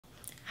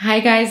Hi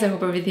guys, I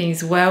hope everything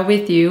is well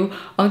with you.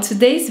 On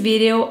today's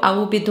video, I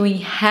will be doing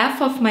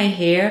half of my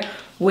hair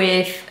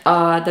with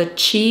the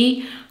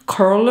Chi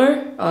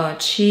curler.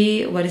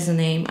 What is the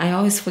name? I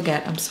always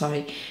forget, I'm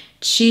sorry.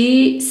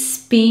 Chi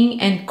spin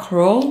and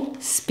curl.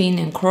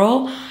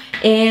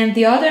 And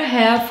the other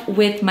half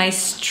with my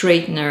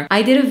straightener.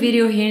 I did a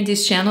video here in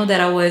this channel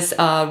that I was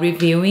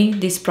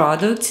reviewing this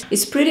product.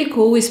 It's pretty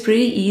cool, it's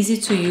pretty easy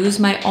to use.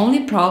 My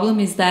only problem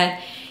is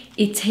that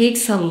it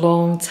takes a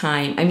long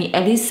time. I mean,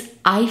 at least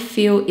I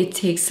feel it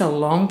takes a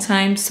long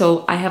time,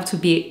 so I have to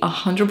be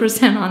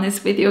 100%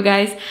 honest with you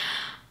guys.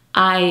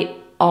 I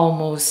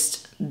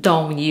almost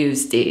don't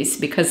use this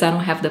because I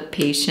don't have the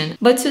patience.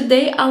 But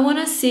today I want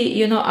to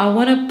see, I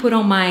want to put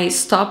on my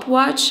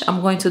stopwatch. I'm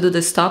going to do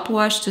the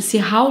stopwatch to see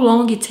how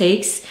long it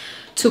takes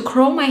to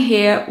curl my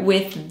hair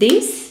with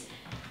this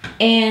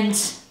and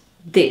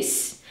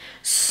this.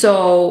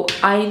 So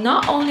I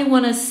not only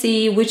want to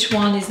see which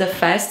one is the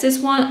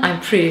fastest one. I'm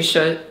pretty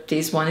sure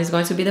this one is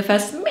going to be the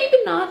fastest. Maybe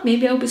not,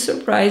 maybe I'll be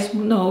surprised,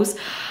 who knows.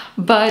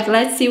 But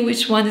let's see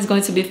which one is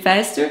going to be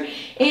faster.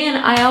 And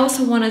I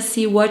also want to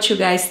see what you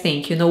guys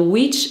think,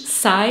 which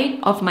side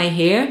of my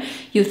hair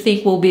you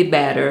think will be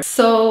better.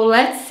 So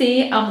let's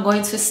see, I'm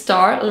going to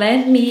start.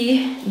 Let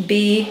me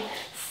be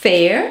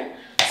fair.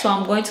 So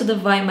I'm going to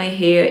divide my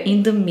hair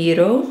in the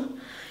middle,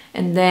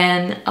 and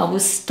then I will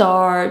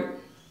start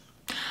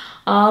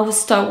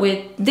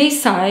with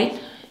this side,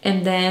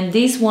 and then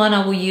this one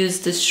I will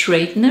use the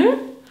straightener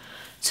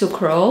to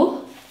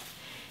curl,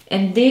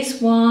 and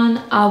this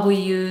one I will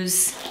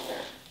use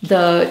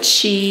the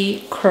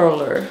Chi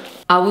curler.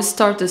 I will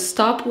start the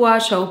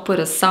stopwatch. I will put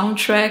a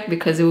soundtrack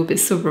because it will be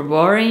super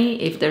boring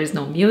if there is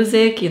no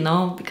music,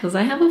 because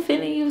I have a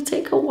feeling it will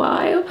take a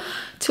while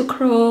to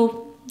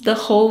curl the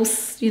whole,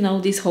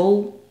 this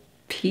whole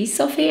piece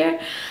of hair.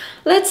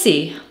 Let's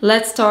see.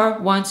 Let's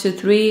start 1, 2,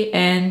 3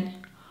 and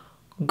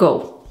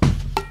go.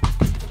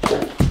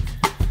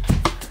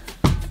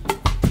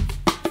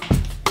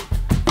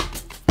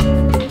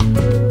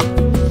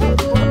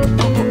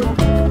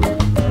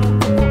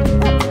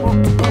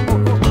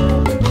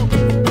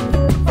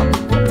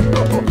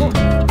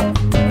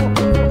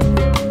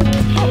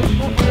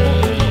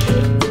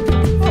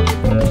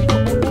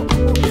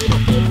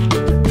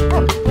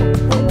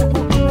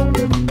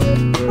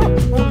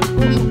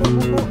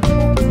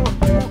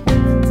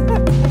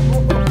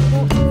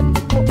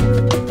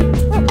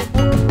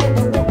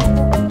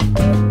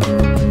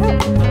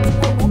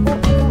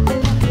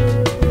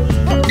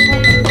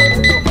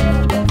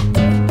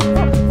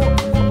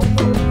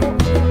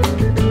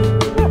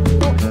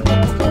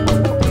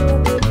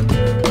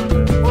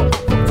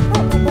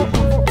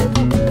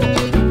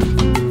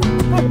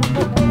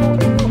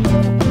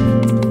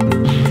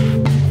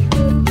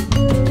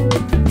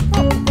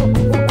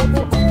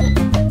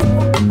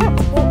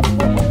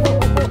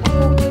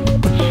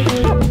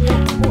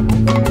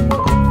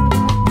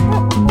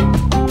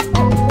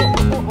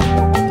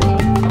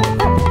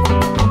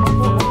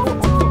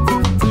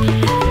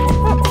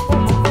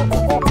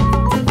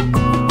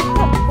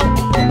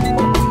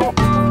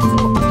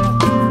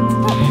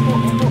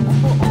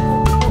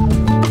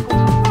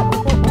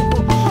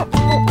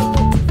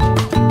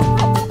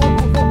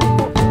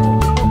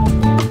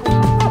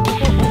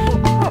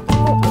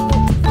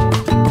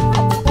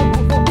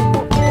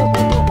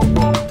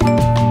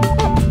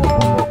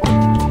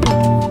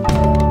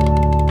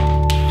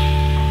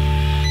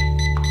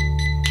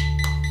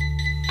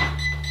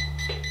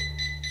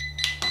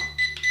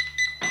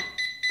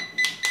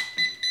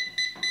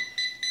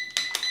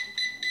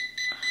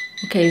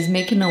 Okay, it's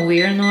making a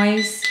weird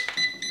noise.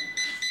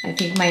 I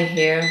think my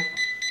hair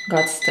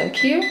got stuck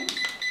here.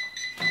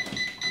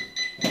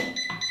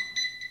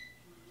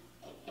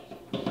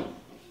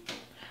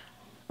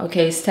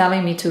 Okay, it's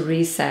telling me to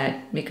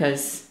reset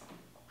because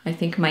I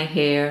think my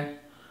hair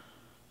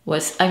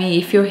was...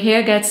 if your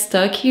hair gets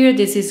stuck here,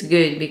 this is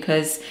good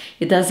because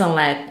it doesn't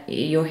let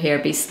your hair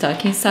be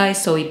stuck inside,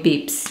 so it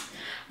beeps.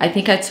 I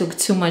think I took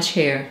too much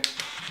hair.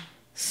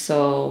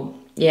 So...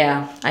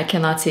 yeah, I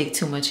cannot take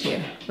too much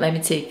hair. Let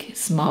me take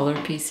smaller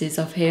pieces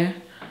of hair.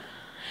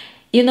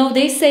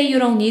 They say you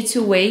don't need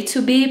to wait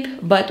to beep,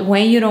 but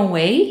when you don't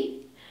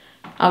wait,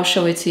 I'll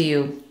show it to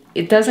you.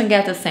 It doesn't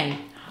get the same.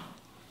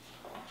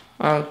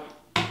 Oh.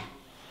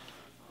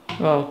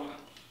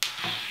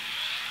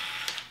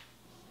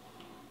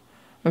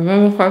 And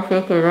then if I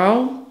flip it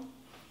around,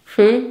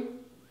 see?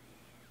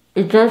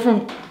 It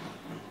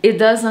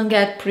doesn't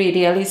get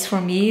pretty, at least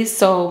for me,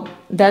 so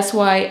that's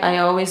why I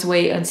always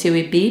wait until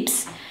it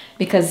beeps,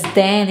 because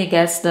then it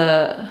gets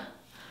the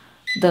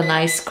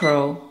nice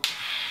curl.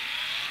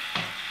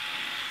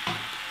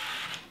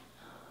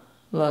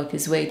 Look,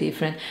 it's way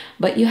different,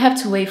 but you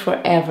have to wait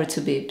forever to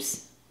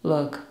beeps.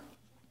 Look.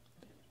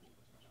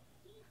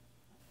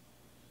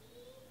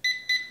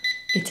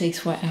 It takes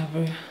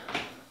forever.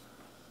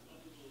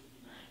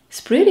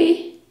 It's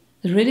pretty,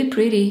 it's really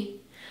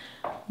pretty,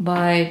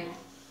 but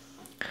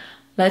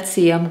let's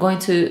see, I'm going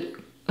to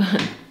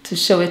to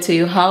show it to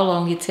you how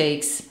long it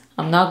takes.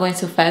 I'm not going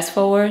to fast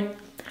forward.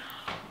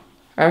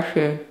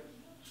 Okay.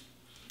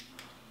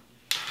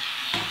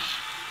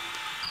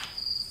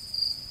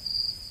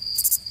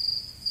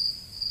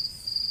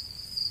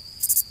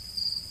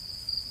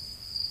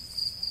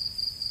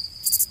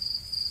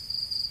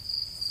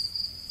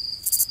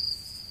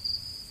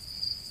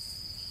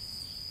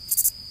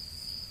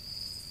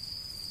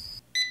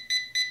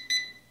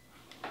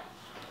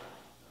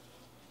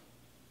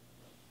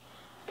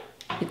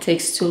 It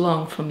takes too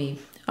long for me.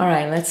 All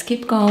right, let's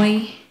keep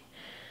going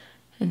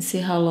and see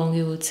how long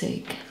it will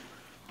take.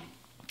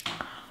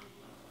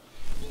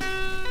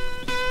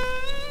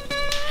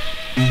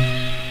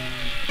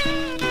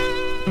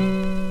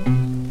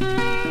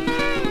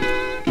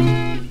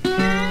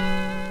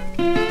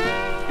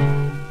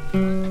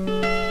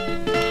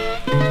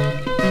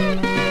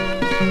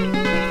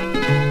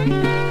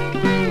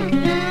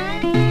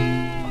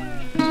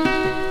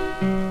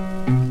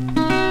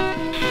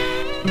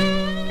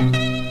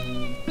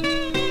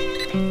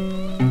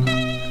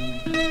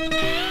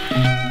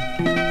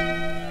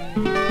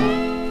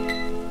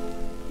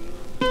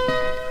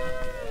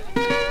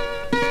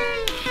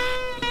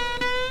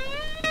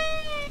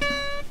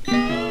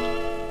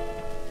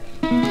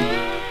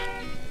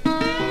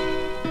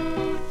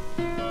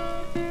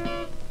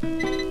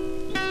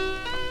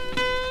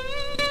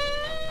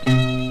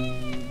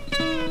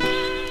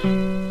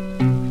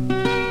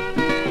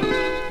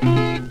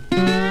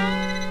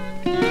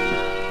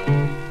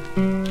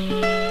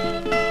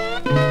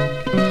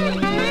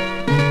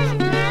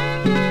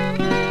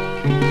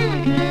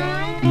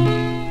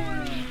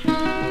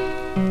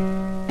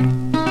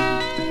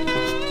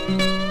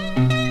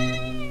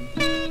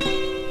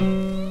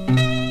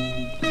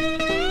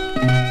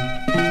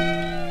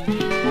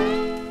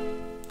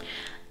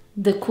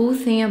 The cool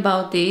thing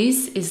about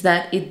this is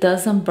that it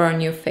doesn't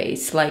burn your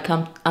face. Like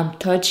I'm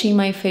touching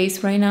my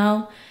face right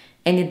now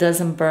and it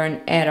doesn't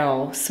burn at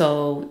all.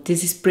 So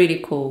this is pretty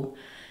cool.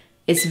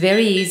 It's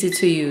very easy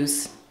to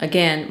use.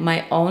 Again,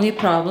 my only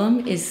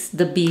problem is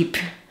the beep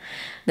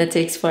that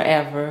takes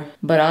forever.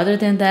 But other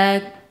than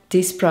that,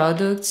 this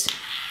product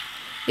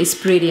is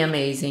pretty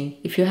amazing.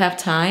 If you have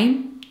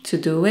time to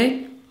do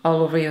it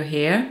all over your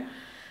hair,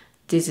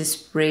 this is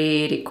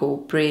pretty cool,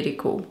 pretty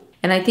cool.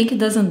 And I think it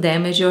doesn't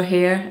damage your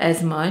hair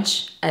as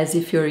much as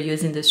if you're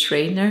using the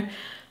straightener.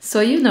 So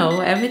you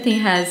know, everything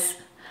has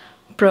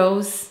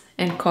pros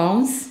and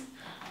cons.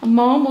 I'm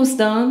almost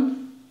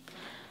done.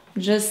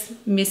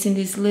 Just missing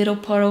this little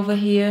part over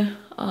here.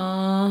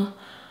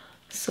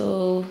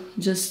 So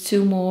just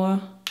 2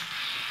 more.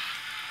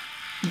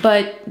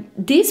 But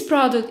this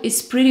product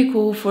is pretty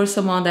cool for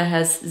someone that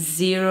has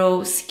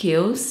 0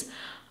 skills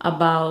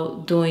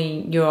about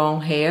doing your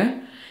own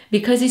hair.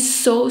 Because it's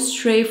so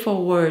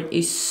straightforward,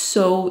 it's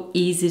so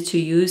easy to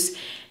use.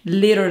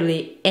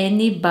 Literally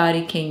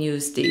anybody can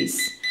use this.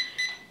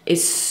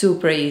 It's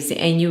super easy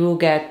and you will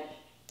get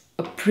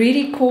a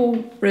pretty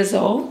cool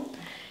result.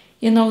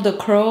 You know, the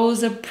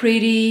curls are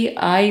pretty,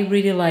 I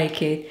really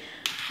like it.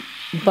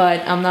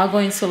 But I'm not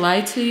going to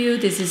lie to you,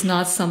 this is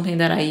not something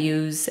that I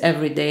use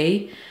every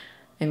day.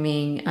 I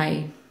mean,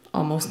 I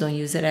almost don't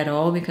use it at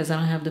all because I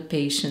don't have the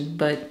patience.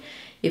 But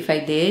if I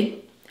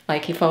did,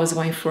 like if I was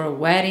going for a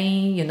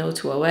wedding, you know,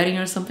 to a wedding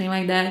or something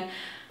like that,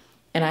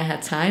 and I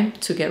had time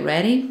to get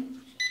ready,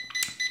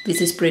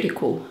 this is pretty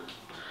cool.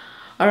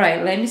 All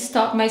right, let me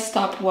stop my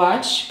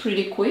stopwatch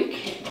pretty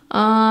quick.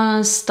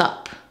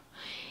 Stop.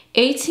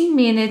 18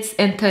 minutes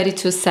and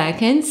 32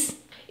 seconds.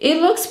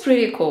 It looks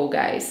pretty cool,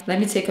 guys. Let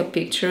me take a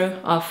picture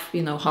of,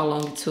 you know, how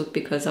long it took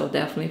because I'll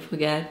definitely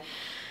forget.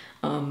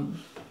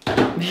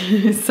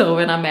 So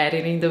when I'm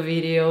editing the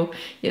video,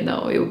 you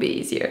know, it will be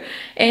easier.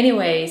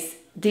 Anyways,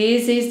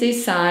 this is the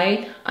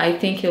side. I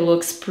think it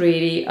looks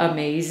pretty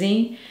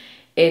amazing.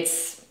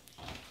 It's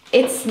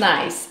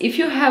nice. If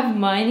you have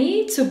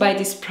money to buy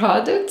this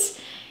product,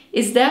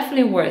 it's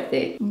definitely worth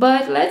it.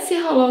 But let's see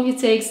how long it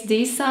takes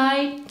this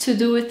side to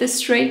do with the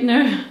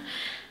straightener.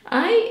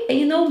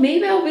 You know,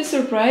 maybe I'll be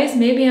surprised.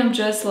 Maybe I'm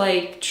just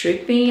like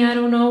tripping, I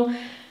don't know.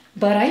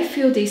 But I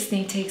feel this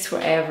thing takes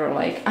forever.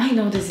 Like, I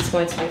know this is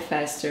going to be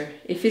faster.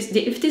 If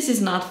this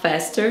is not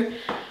faster,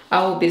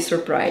 I will be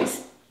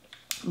surprised.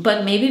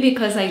 But maybe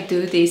because I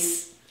do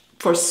this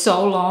for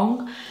so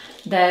long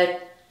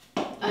that,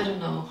 I don't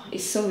know,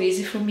 it's so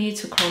easy for me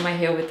to curl my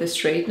hair with the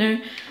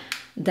straightener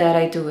that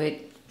I do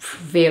it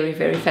very,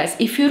 very fast.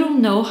 If you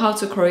don't know how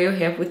to curl your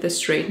hair with the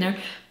straightener,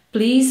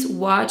 please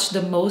watch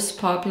the most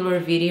popular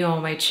video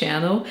on my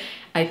channel.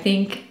 I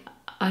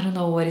don't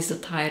know what is the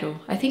title.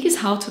 I think it's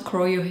how to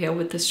curl your hair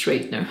with the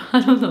straightener.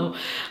 I don't know.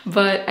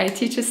 But I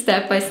teach you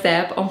step by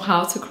step on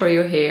how to curl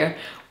your hair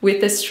with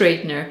the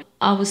straightener.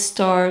 I will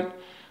start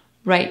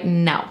right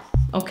now.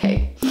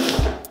 Okay.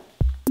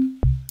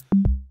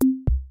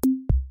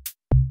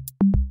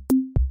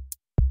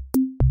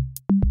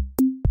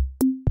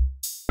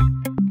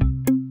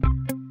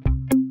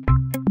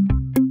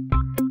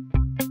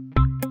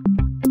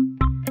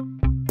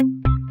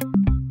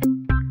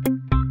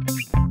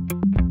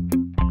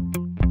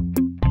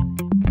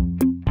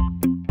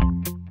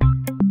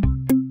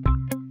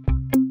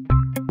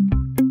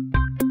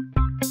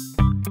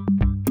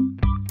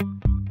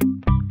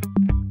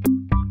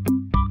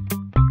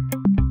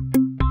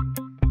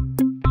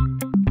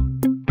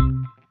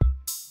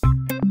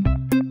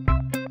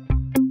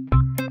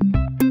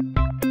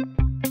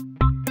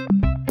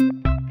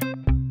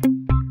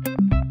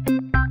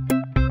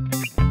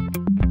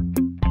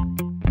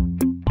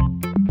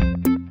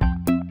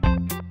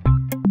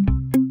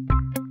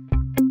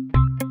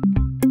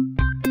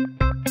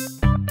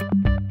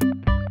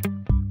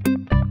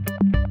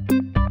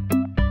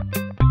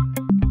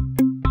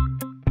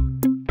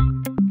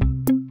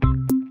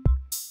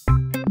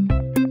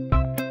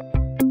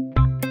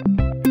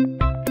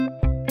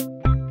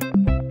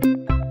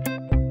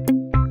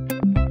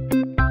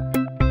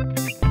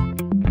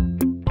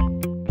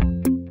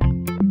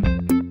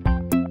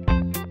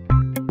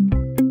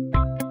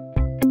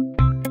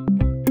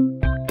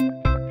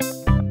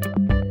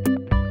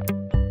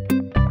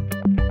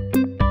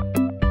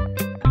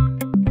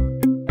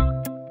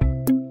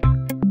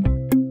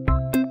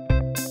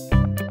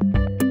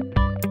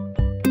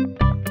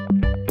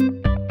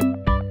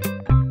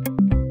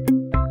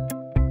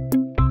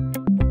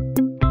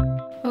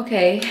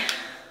 Okay,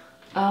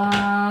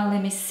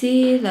 let me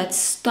see, let's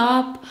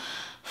stop.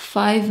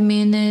 5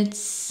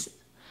 minutes,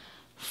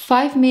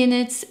 5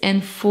 minutes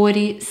and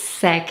 40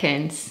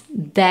 seconds.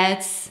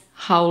 That's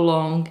how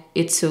long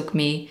it took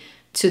me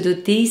to do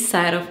this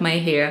side of my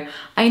hair.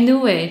 I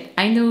knew it,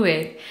 I knew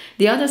it.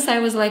 The other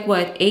side was like,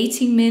 what,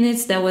 18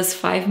 minutes? That was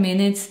 5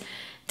 minutes.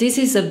 This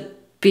is a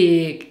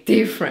big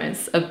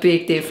difference, a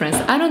big difference.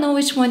 I don't know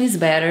which one is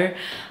better.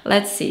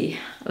 Let's see.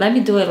 Let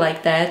me do it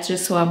like that,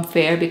 just so I'm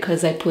fair,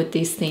 because I put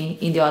this thing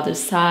in the other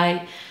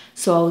side.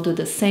 So I'll do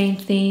the same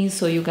thing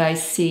so you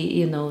guys see,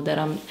 you know, that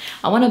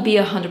I want to be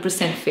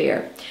 100%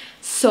 fair.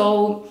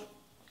 So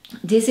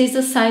this is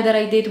the side that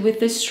I did with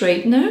the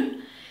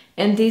straightener,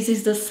 and this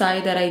is the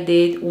side that I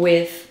did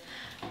with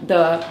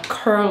the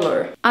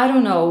curler. I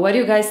don't know, what do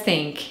you guys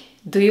think?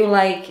 Do you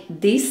like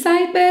this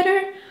side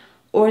better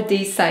or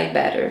this side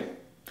better?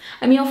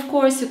 I mean, of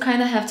course, you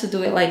kind of have to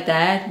do it like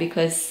that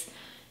because,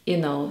 you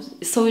know,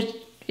 so it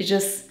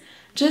just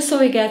so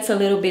it gets a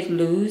little bit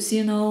loose,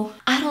 you know.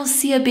 I don't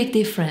see a big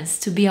difference.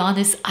 To be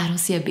honest, I don't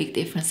see a big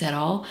difference at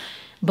all.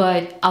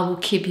 But I will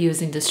keep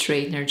using the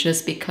straightener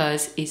just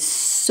because it's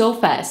so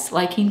fast.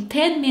 Like in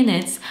 10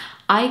 minutes,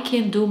 I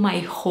can do my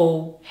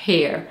whole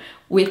hair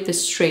with the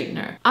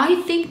straightener.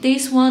 I think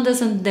this one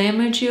doesn't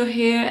damage your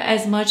hair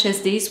as much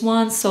as this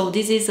one, so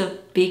this is a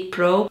big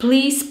pro.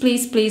 Please,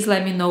 please, please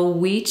let me know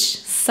which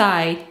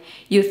side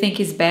you think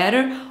is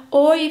better,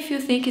 or if you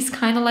think it's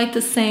kind of like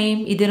the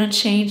same, it didn't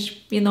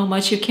change, you know,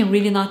 much. You can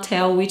really not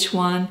tell which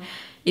one,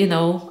 you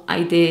know,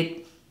 I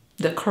did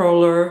the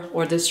curler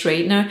or the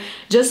straightener.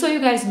 Just so you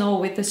guys know,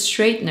 with the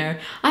straightener,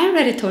 I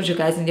already told you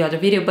guys in the other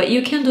video, but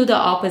you can do the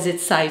opposite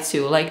side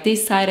too. Like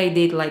this side I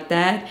did like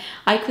that,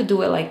 I could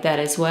do it like that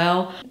as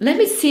well. Let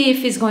me see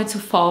if it's going to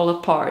fall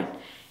apart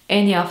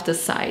any of the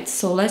sides.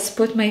 So let's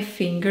put my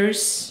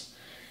fingers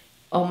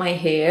on my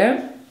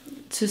hair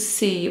to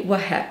see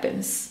what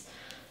happens.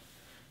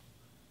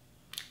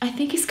 I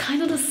think it's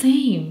kind of the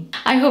same.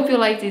 I hope you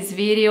like this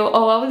video.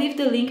 Oh, I'll leave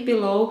the link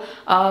below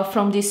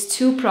from these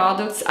two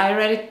products. I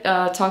already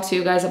talked to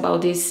you guys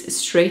about this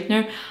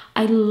straightener.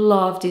 I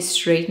love this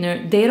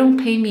straightener. They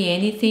don't pay me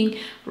anything.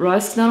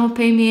 Rusk don't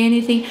pay me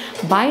anything.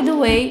 By the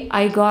way,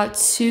 I got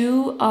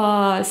two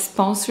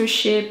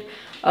sponsorship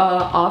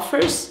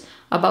offers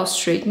about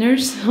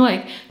straighteners.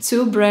 Like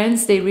two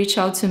brands, they reached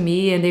out to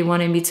me and they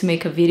wanted me to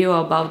make a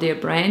video about their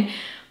brand.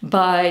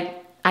 But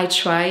I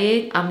try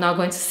it. I'm not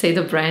going to say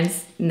the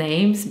brand's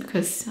names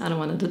because I don't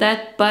want to do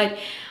that, but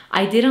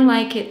I didn't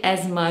like it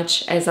as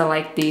much as I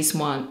like this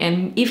one.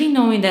 And even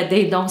knowing that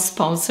they don't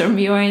sponsor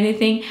me or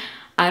anything,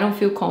 I don't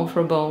feel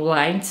comfortable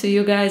lying to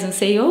you guys and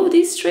say, oh,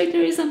 this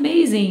straightener is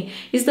amazing,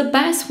 it's the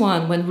best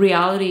one, when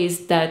reality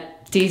is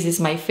that this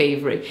is my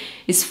favorite.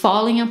 It's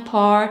falling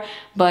apart,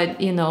 but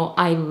you know,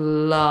 I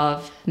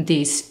love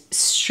this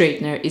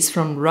straightener. It's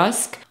from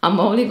Rusk. I'm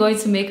only going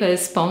to make a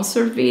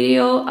sponsored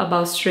video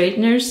about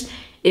straighteners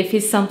if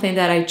it's something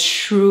that I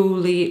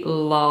truly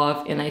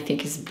love and I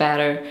think is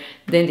better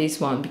than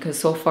this one, because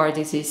so far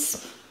this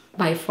is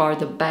by far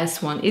the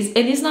best one. And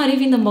it's not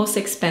even the most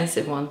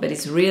expensive one, but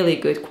it's really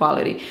good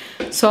quality.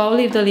 So I'll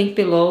leave the link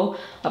below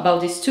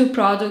about these two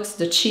products,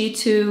 the Chi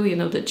 2, you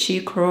know, the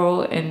Chi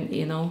Curl and,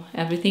 you know,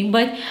 everything.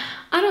 But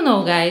I don't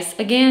know, guys.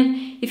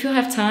 Again, if you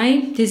have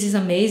time, this is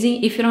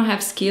amazing. If you don't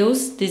have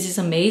skills, this is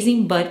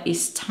amazing, but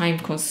it's time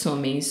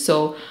consuming.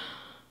 So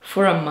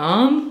for a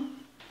mom,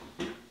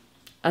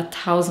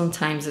 1,000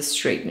 times a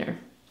straightener.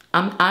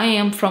 I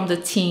am from the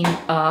team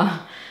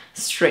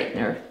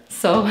straightener.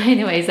 So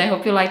anyways, I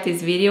hope you like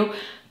this video.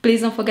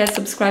 Please don't forget to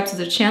subscribe to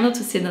the channel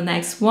to see the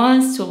next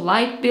ones, to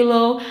like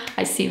below.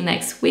 I see you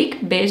next week.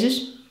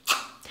 Beijos.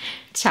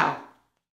 Tchau.